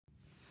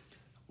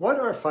What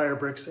are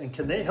Firebricks and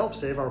can they help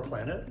save our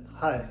planet?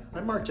 Hi,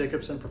 I'm Mark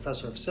Jacobson,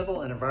 Professor of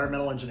Civil and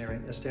Environmental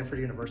Engineering at Stanford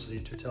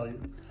University to tell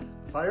you.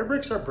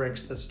 Firebricks are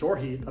bricks that store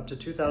heat up to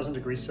 2000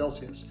 degrees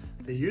Celsius.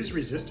 They use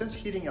resistance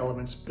heating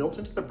elements built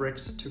into the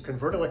bricks to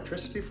convert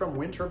electricity from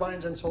wind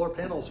turbines and solar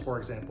panels, for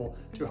example,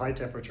 to high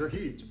temperature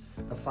heat.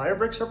 The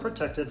Firebricks are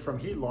protected from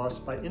heat loss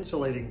by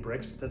insulating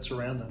bricks that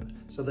surround them,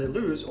 so they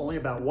lose only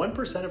about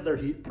 1% of their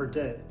heat per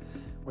day.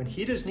 When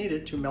heat is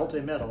needed to melt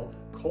a metal,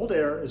 cold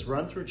air is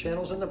run through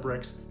channels in the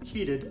bricks,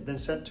 heated, then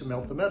sent to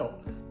melt the metal.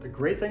 The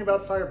great thing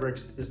about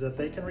Firebricks is that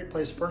they can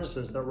replace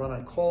furnaces that run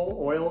on coal,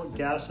 oil,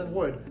 gas, and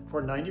wood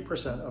for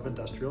 90% of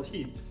industrial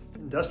heat.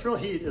 Industrial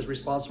heat is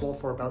responsible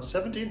for about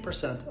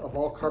 17% of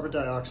all carbon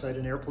dioxide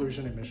and air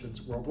pollution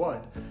emissions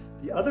worldwide.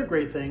 The other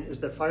great thing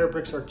is that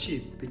Firebricks are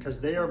cheap because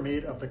they are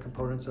made of the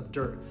components of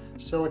dirt,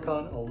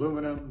 silicon,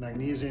 aluminum,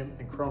 magnesium,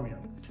 and chromium.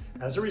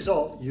 As a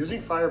result, using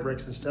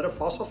Firebricks instead of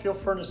fossil fuel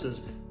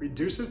furnaces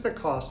reduces the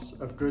costs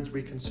of goods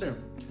we consume.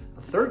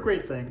 A third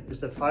great thing is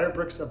that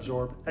Firebricks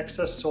absorb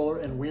excess solar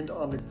and wind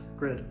on the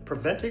grid,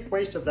 preventing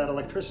waste of that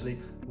electricity,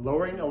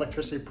 lowering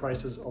electricity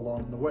prices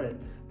along the way.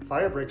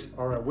 Firebricks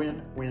are a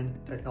win-win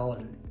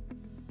technology.